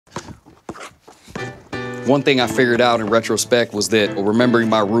One thing I figured out in retrospect was that remembering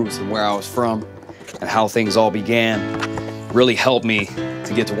my roots and where I was from and how things all began really helped me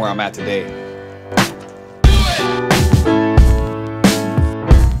to get to where I'm at today.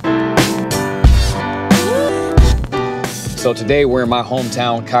 So today we're in my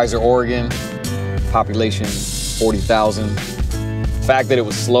hometown, Kaiser, Oregon, population 40,000. The fact that it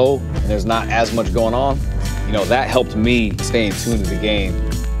was slow and there's not as much going on, you know, that helped me stay in tune to the game.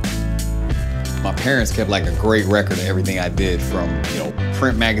 My parents kept like a great record of everything I did, from, you know,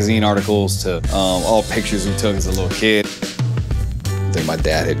 print magazine articles to all pictures we took as a little kid. I think my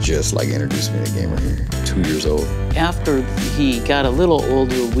dad had just like introduced me to the game right here, 2 years old. After he got a little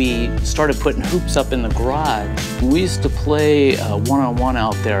older, we started putting hoops up in the garage. We used to play one-on-one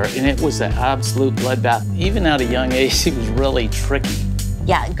out there, and it was an absolute bloodbath. Even at a young age, he was really tricky.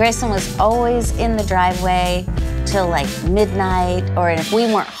 Yeah, Grayson was always in the driveway till like midnight, or if we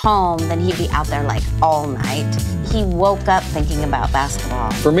weren't home, then he'd be out there like all night. He woke up thinking about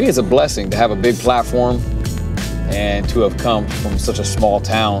basketball. For me, it's a blessing to have a big platform and to have come from such a small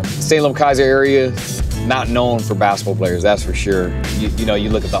town. Salem, Kaiser area, not known for basketball players, that's for sure. You know, you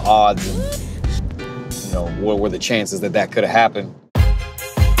look at the odds and, you know, what were the chances that that could have happened.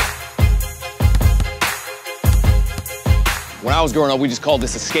 When I was growing up, we just called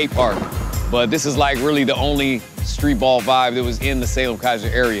this a skate park, but this is like really the only street ball vibe that was in the Salem, Kaiser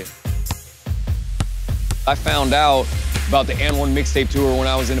area. I found out about the And One mixtape tour when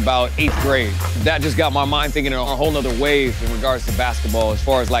I was in about 8th grade. That just got my mind thinking in a whole nother wave in regards to basketball, as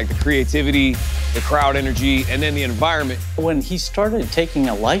far as like the creativity, the crowd energy, and then the environment. When he started taking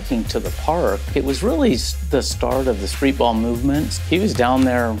a liking to the park, it was really the start of the streetball movement. He was down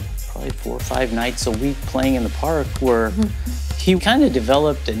there probably 4 or 5 nights a week playing in the park, where he kind of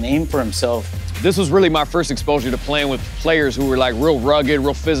developed a name for himself. This was really my first exposure to playing with players who were like real rugged,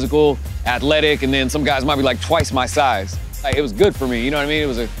 real physical, athletic, and then some guys might be like twice my size. Like, it was good for me, you know what I mean?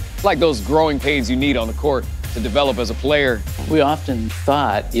 It's like those growing pains you need on the court to develop as a player. We often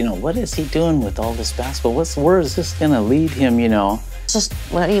thought, you know, what is he doing with all this basketball? Where is this gonna lead him, you know? Just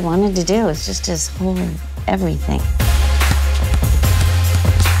what he wanted to do. It's just his whole everything.